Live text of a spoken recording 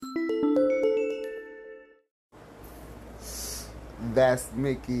That's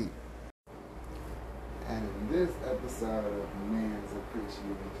Mickey. And in this episode of Men's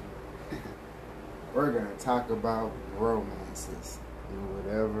Appreciation, we're going to talk about romances and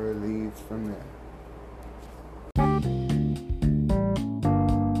whatever leads from there.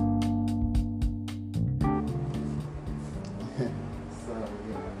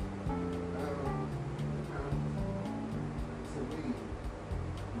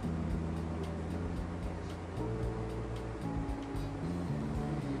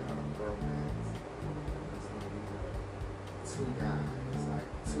 Two guys, like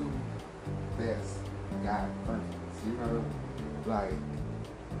two best guy friends, like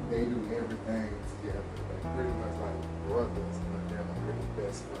they do everything together. They pretty much like brothers, but they're like really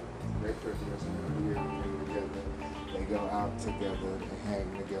best friends. They pretty much do everything together. They go out together, they hang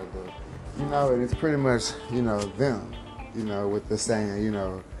together, and it's pretty much, them, with the saying,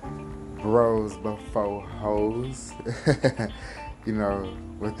 bros before hoes.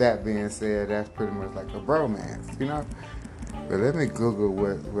 With that being said, that's pretty much like a bromance, But let me Google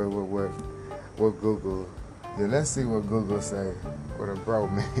what Google. Then let's see what Google say. What a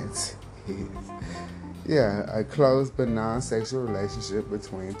bromance is. Yeah, a close but non-sexual relationship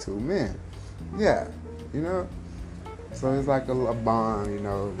between two men. Yeah, So it's like a bond,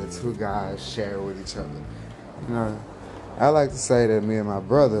 the two guys share with each other. I like to say that me and my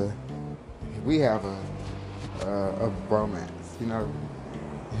brother, we have a bromance.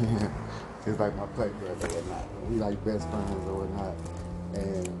 It's like my play brother or whatnot. We like best friends or whatnot.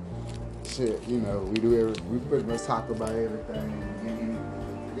 And shit, we pretty much talk about everything and anything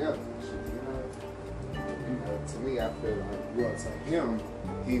together. To me, I feel like, to him,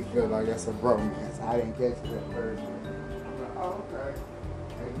 he feel like that's a bromance. I didn't catch it at first. I'm like, oh, okay.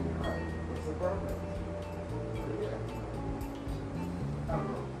 Hey, you're right. It's a bromance. But yeah. I don't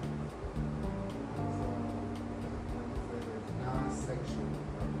know. Non-sexual.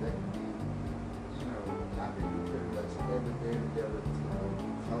 That can be, I can do pretty much everything together,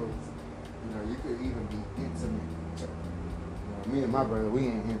 be close. You could even be intimate with each other. Me and my brother, we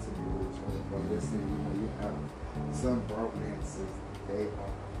ain't intimate with each other, but listen, you have some romances, they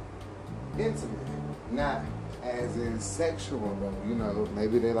are intimate, not as in sexual, though,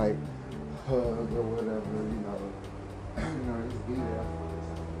 maybe they like hug or whatever, just be there.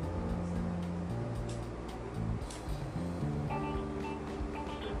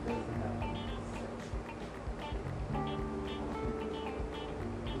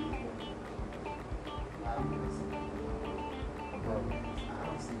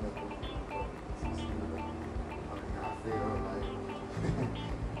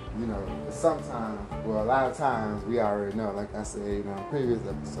 Sometimes, a lot of times, we already know, like I said, in previous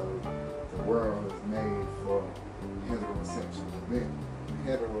episodes, the world is made for heterosexual men.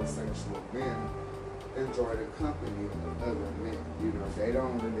 Heterosexual men enjoy the company of other men. They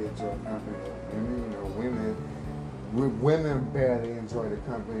don't really enjoy the company of women. Women barely enjoy the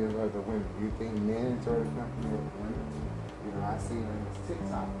company of other women. You think men enjoy the company of women? I seen on this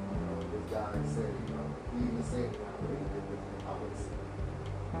TikTok, this guy said, he even said, I would say,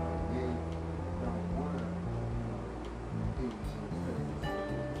 men don't want to be from her.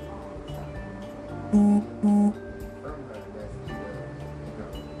 That's either,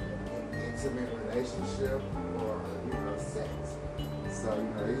 an intimate relationship or, sex. So,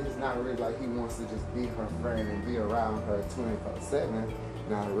 it's not really like he wants to just be her friend and be around her 24/7.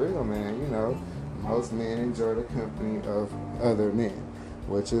 Not a real man, Most men enjoy the company of other men,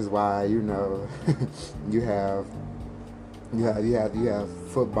 which is why, you have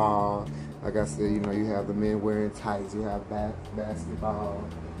football. Like I said, you have the men wearing tights. You have basketball.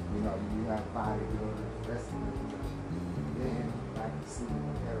 You have bodybuilders, wrestling. Men like to see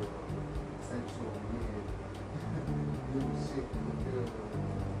heterosexual men do shit in the field.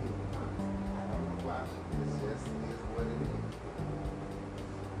 I don't know why. It's just is what it is.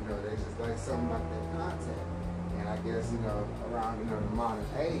 They just like something like that contact. And I guess, around, the modern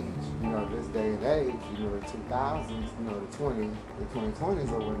age, this day and age, the 2000s, the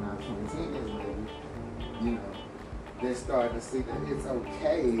 2020s or whatnot, 2010s maybe, they started to see that it's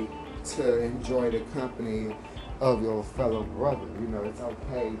okay to enjoy the company of your fellow brother. It's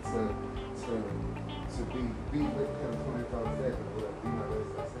okay to be with him 24/7. But,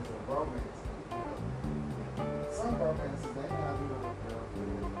 it's a romance. Some romances, they have,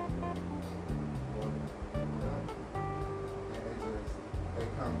 they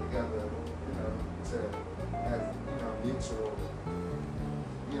come together, to as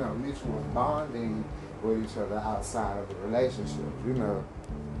mutual bonding with each other outside of the relationship.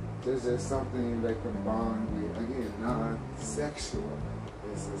 There's just something they can bond with. Again, non-sexual.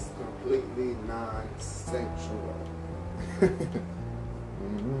 This is completely non-sexual.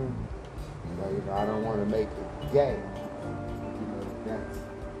 Mm-hmm. But you know, I don't want to make it gay. You know,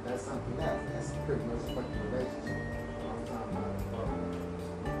 that's something else. That's pretty much like a relationship. I'm talking about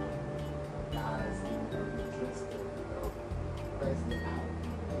guys, you know, interested, you know, basically out.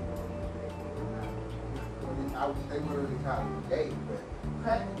 They wouldn't really call it a date, but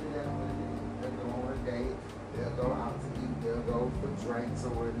practically that's what it is. They'll go on a date, they'll go out to eat, they'll go for drinks or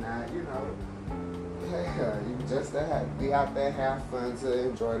whatnot, you know. Yeah, you just be out there, have fun to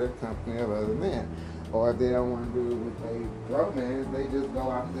enjoy the company of other men. Or if they don't want to do it with a romance, they just go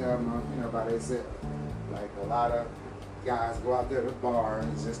out there, you know, by themselves. Like a lot of guys go out there to bars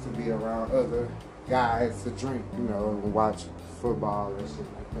just to be around other guys to drink, you know, and watch football and shit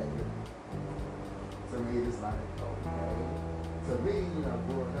like that. You know? To me, it's like, okay. To me, you know,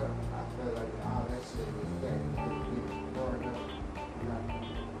 growing up, I feel like all that shit was gay. Growing up, you know,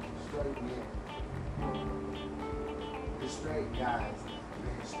 straight men, the straight guys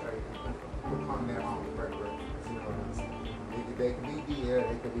being straight upon their own preference. You know what I'm saying? They could be gay,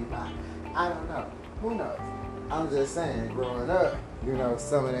 they could be bi. I don't know. Who knows? I'm just saying, growing up, you know,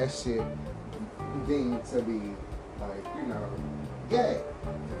 some of that shit deemed to be like, you know, gay.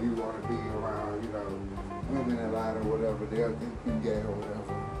 If you want to be around, you know, women a lot or whatever, they'll think you gay or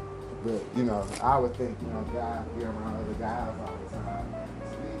whatever. But, you know, I would think, you know, guys be around other guys all the time.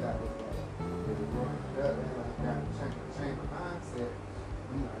 To me, that was gay. But growing up, I got to change my mindset.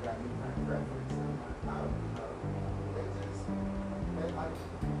 You know, I got new kind of preference. I don't know. They like to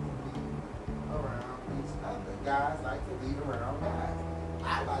be around each other. Guys like to be around guys.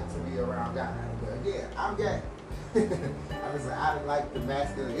 I like to be around guys. But again, I'm gay. I like the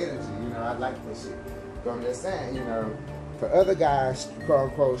masculine energy, you know, I like this shit. But I'm just saying, you know, for other guys, quote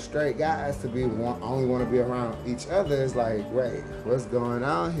unquote, straight guys to be only want to be around each other is like, wait, what's going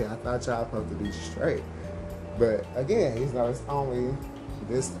on here? I thought y'all supposed to be straight. But again, you know, it's only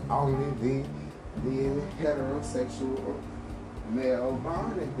the heterosexual male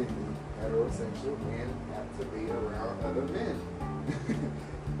bonded thing. Heterosexual men have to be around other men.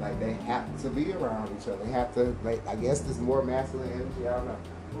 Like they have to be around each other. They have to, like, I guess there's more masculine energy, I don't know.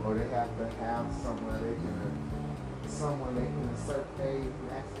 Or they have to have someone they can assert their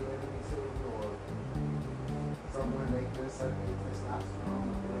masculinity to, or someone they can assert their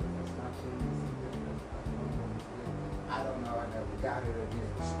testosterone or testosterone. I don't know, I never got it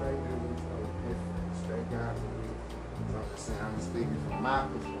again. Straight dudes are different. Straight guys are different. So I'm just saying, I'm speaking from my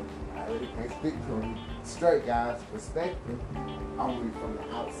perspective. I really can't speak from straight guys' perspective, only from the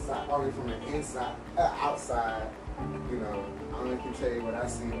outside, only from the inside, outside, you know, I only can tell you what I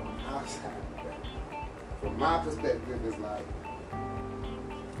see on the outside. From my perspective, it's like,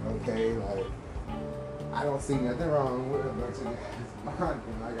 okay, like, I don't see nothing wrong with a bunch of guys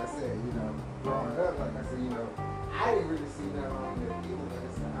bonding. Like I said, you know, growing up, like I said, you know, I didn't really see nothing wrong with it either, but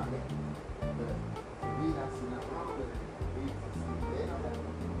it's not, I mean, but for me, I see nothing wrong with it. They don't have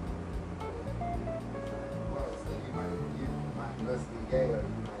you must be gay, or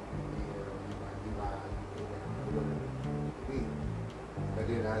you might be gay, or you might be lying, whatever it be. But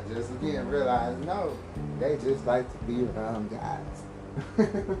then I just again realized, no, they just like to be around guys.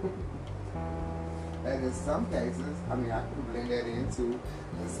 And in some cases, I mean, I can blend that into,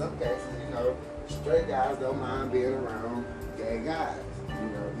 in some cases, you know, straight guys don't mind being around gay guys. You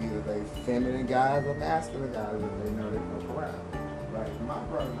know, either they feminine guys or masculine guys if they know they come around. Like my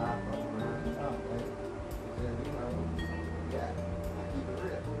brother and I come around, you know, and you know, yeah, I keep it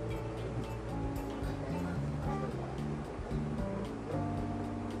real.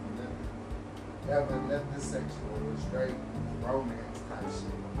 Nothing sexual or straight romance type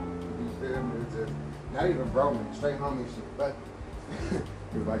shit. You feel me? Just not even romance, straight homie shit. But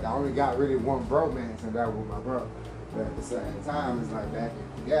it's like I only got really one bromance, and that was my brother. But at the same time, it's like back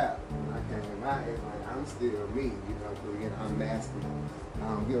in the gap when I came out, it's like I'm still me, you know, because again, I'm masculine. I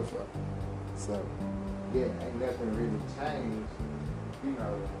don't give a fuck. So yeah, ain't nothing really changed, you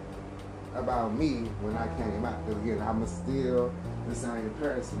know, about me when I came out. Because again, I'm still the same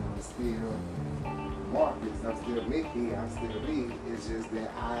person. I'm still Marcus. I'm still Mickey. I'm still me. It's just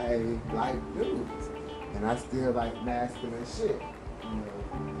that I like dudes, and I still like masculine shit. You know,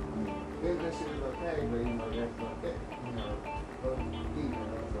 I mean, business shit is okay, but you know that's not it. You know, but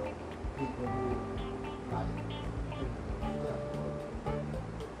females or people who like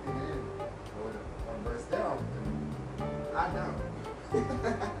or verse down. I don't.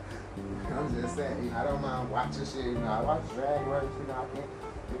 I'm just saying, you know, I don't mind watching shit. You know, I watch drag race. You know, I can,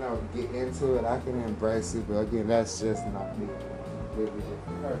 you know, get into it. I can embrace it, but again, that's just not me. I'm a completely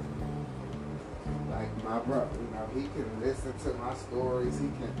different person. Like my brother. You know, he can listen to my stories. He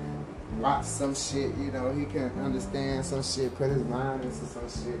can watch some shit. You know, he can understand some shit, put his mind into some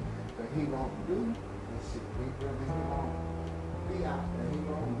shit, but he won't do the shit. He won't be out there. He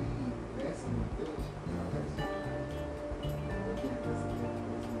won't be messing with this. You know, that's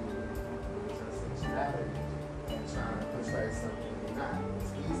sexuality and trying to portray something you're not.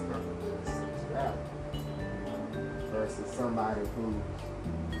 He's comfortable with sexuality versus somebody who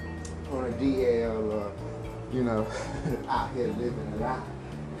on a DL or, you know, out here living a lie.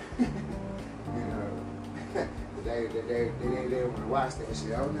 You know, they want to watch that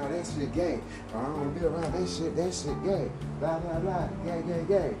shit. Oh no, that shit gay. Oh, I don't want to be around that shit gay. Blah, blah, blah.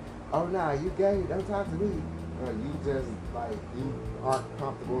 Gay. Oh no, you gay, don't talk to me. You just, like, you aren't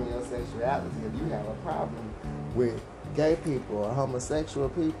comfortable in your sexuality. If you have a problem with gay people or homosexual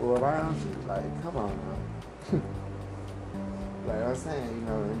people around you, like, come on now. Like I'm saying, you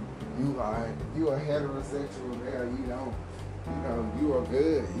know, you are heterosexual male, you are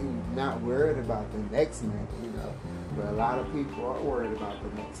good. You not worried about the next man, you know. But a lot of people are worried about the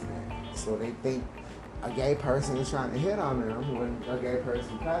next man. So they think a gay person is trying to hit on them when a gay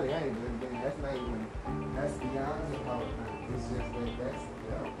person probably ain't. That's not even, that's beyond the whole thing. It's just that that's, you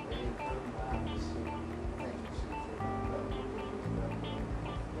know, they ain't talking about this shit. Taking shit to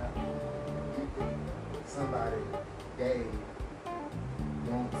you think somebody gay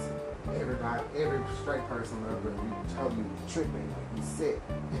wants every straight person ever you totally tripping, like you sick.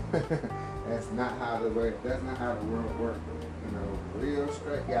 That's not how the world works. You know, real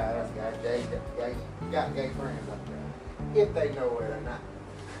straight guys got gay friends up there, if they know it or not.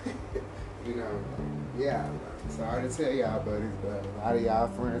 You know, yeah. Sorry to tell y'all, buddies, but a lot of y'all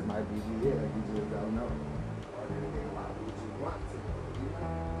friends might be here, you just don't know, or then why would you want to?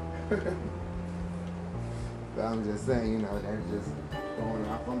 You know. But I'm just saying, you know, they're just going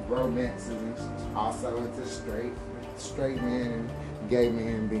off on romances and also into straight men and gay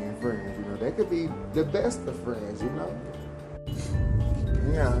men being friends. You know, they could be the best of friends, you know.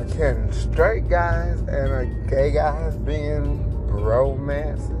 You know, can straight guys and gay guys being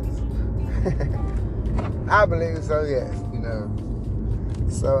romances? I believe so, yes, you know.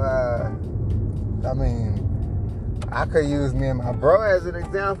 So, I mean, I could use me and my bro as an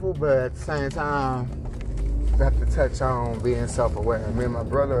example, but at the same time, have to touch on being self-aware. Me and my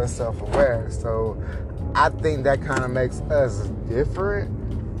brother are self-aware, so I think that kind of makes us different.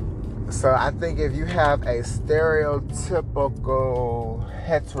 So I think if you have a stereotypical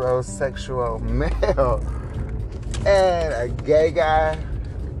heterosexual male and a gay guy,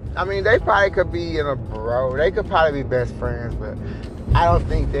 I mean, they probably could be in a bro. They could probably be best friends, but I don't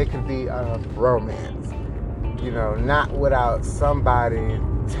think they could be a romance. You know, not without somebody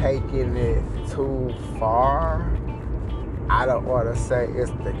taking it too far. I don't want to say it's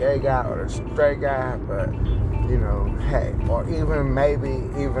the gay guy or the straight guy, but, you know, hey, or even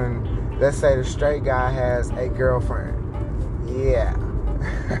let's say the straight guy has a girlfriend. Yeah.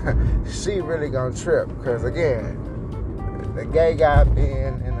 She really gonna trip, because again, the gay guy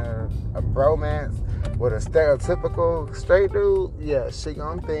being in a bromance with a stereotypical straight dude, yeah, she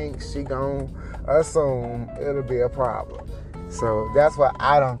gonna assume it'll be a problem. So that's why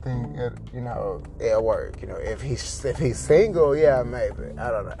I don't think it'll work. You know, if he's single, yeah, maybe.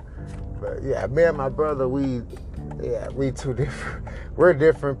 I don't know. But yeah, me and my brother, we too different. We're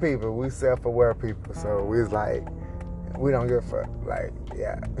different people. We self-aware people. So we don't give a fuck. Like,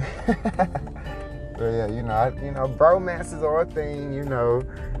 yeah. So yeah, bromances are a thing,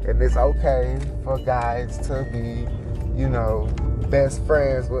 and it's okay for guys to be, best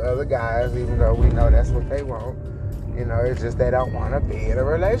friends with other guys, even though we know that's what they want. It's just they don't want to be in a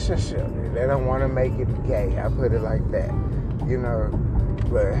relationship. They don't want to make it gay. I put it like that.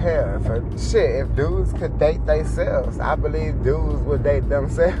 But hell, if dudes could date themselves, I believe dudes would date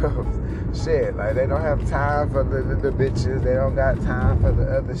themselves. Shit, like they don't have time for the bitches. They don't got time for the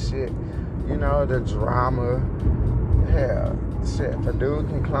other shit. The drama. Hell, shit, if a dude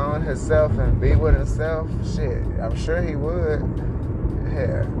can clone himself and be with himself, shit, I'm sure he would.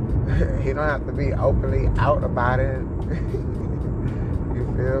 Hell, he don't have to be openly out about it. You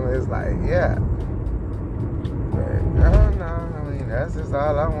feel me? It's like, yeah. But, no. That's just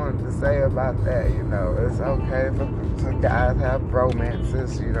all I wanted to say about that. It's okay for guys to have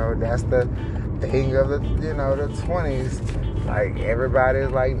romances. That's the thing of the 20s. Like,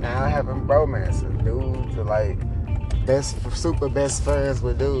 everybody's like now having romances. Dudes are like super best friends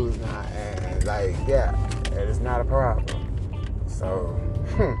with dudes now, and like, yeah, it's not a problem. So,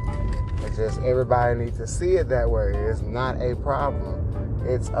 it's just everybody needs to see it that way. It's not a problem.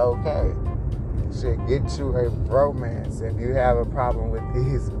 It's okay. Shit, get you a bromance if you have a problem with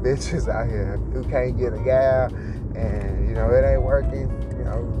these bitches out here who can't get a gal and, you know, it ain't working. You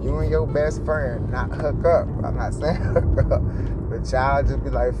know, you and your best friend not hook up. I'm not saying hook up, but y'all just be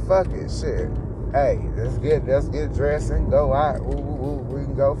like, fuck it, shit. Hey, let's get dressed and go out. Ooh, we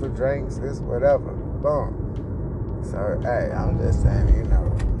can go for drinks, this, whatever. Boom. So, hey, I'm just saying, you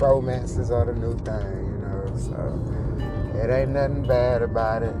know, romances are the new thing, you know, so it ain't nothing bad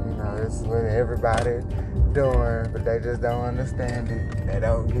about it, you know, it's what everybody doing, but they just don't understand it. They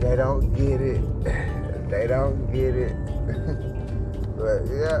don't get it. They don't get it. But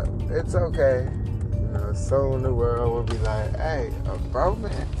yeah, it's okay. You know, soon the world will be like, hey, a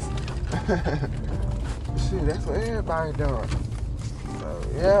bromance. Shit, that's what everybody doing. So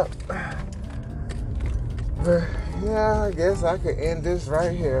yeah. But yeah, I guess I could end this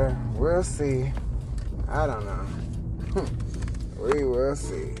right here. We'll see. I don't know. We will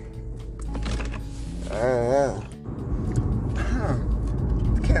see.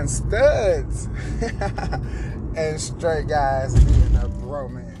 Can studs and straight guys be in a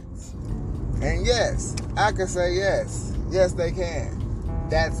bromance? And yes, I can say yes. Yes, they can.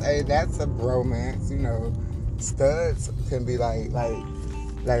 That's a bromance. You know, studs can be like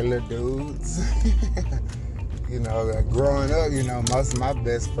little dudes. You know, growing up, you know, most of my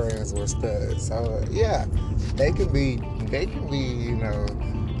best friends were studs. So yeah, they can be, you know,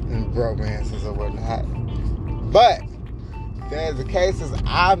 in bromances or whatnot. But there's the cases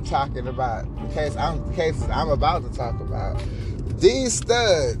I'm talking about, the cases I'm about to talk about. These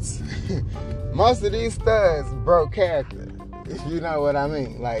studs, most of these studs broke character. If you know what I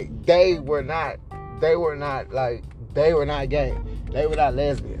mean. Like they were not gay. They were not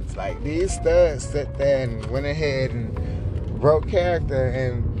lesbians. Like, these studs sat there and went ahead and broke character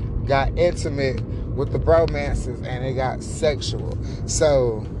and got intimate with the bromances, and it got sexual.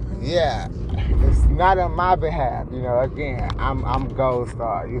 So, yeah, it's not on my behalf. You know, again, I'm gold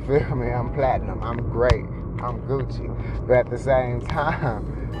star. You feel me? I'm platinum. I'm great. I'm Gucci. But at the same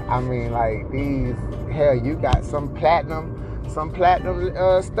time, I mean, like, you got some platinum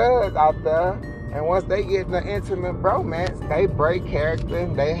studs out there. And once they get in an intimate bromance, they break character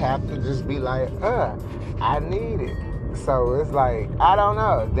and they have to just be like, I need it. So it's like, I don't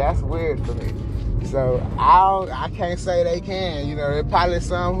know. That's weird for me. So I can't say they can. You know, there's probably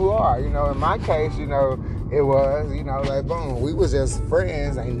some who are. You know, in my case, you know, it was, you know, like, boom, we was just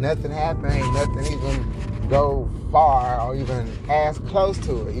friends. Ain't nothing happened. Ain't nothing even go far or even as close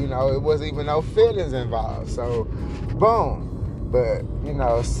to it. You know, it wasn't even no feelings involved. So, boom. But, you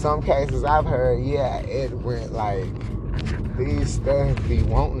know, some cases I've heard, yeah, it went like, these stuff be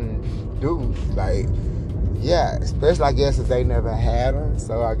wanting dudes. Like, yeah, especially, I guess, if they never had them.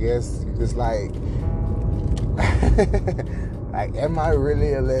 So I guess you just like, like, am I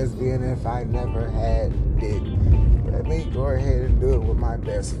really a lesbian if I never had dick? Let me go ahead and do it with my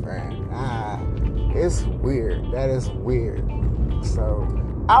best friend. Nah, it's weird. That is weird. So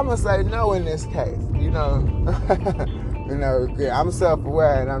I'm going to say no in this case, you know. You know, I'm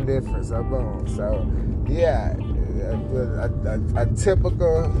self-aware and I'm different, so boom. So, yeah, a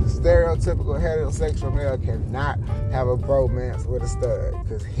typical, stereotypical heterosexual male cannot have a bromance with a stud,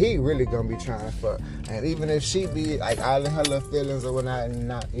 because he really gonna be trying to fuck. And even if she be, like, all in her little feelings or whatnot and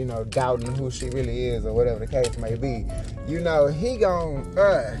not, you know, doubting who she really is or whatever the case may be, you know, he gonna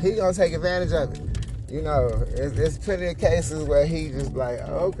take advantage of it. You know, there's plenty of cases where he just like,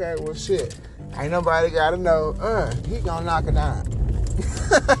 okay, well, shit. Ain't nobody gotta know, he gonna knock it down.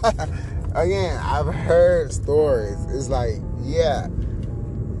 Again, I've heard stories. It's like, yeah,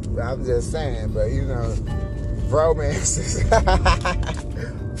 I'm just saying, but you know, bromances,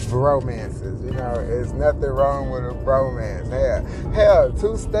 you know, there's nothing wrong with a bromance. Hell,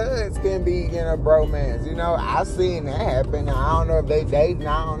 two studs can be in a bromance. You know, I've seen that happen. I don't know if they dating,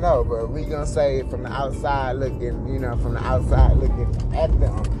 I don't know, but we gonna say from the outside looking, you know, at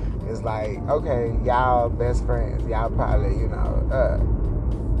them. It's like, okay, y'all best friends. Y'all probably, you know,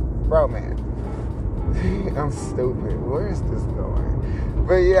 bromance. I'm stupid. Where is this going?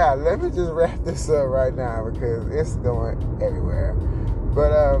 But yeah, let me just wrap this up right now because it's going everywhere.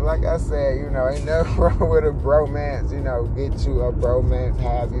 But like I said, you know, ain't nothing wrong with a bromance. You know, get you a bromance,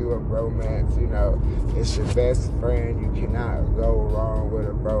 have you a bromance. You know, it's your best friend. You cannot go wrong with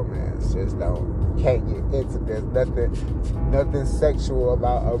a bromance. Just can't get into this. Nothing sexual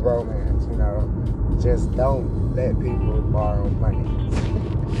about a bromance. You know, just don't let people borrow money.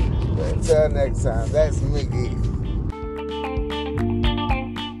 But until next time, that's Mickey.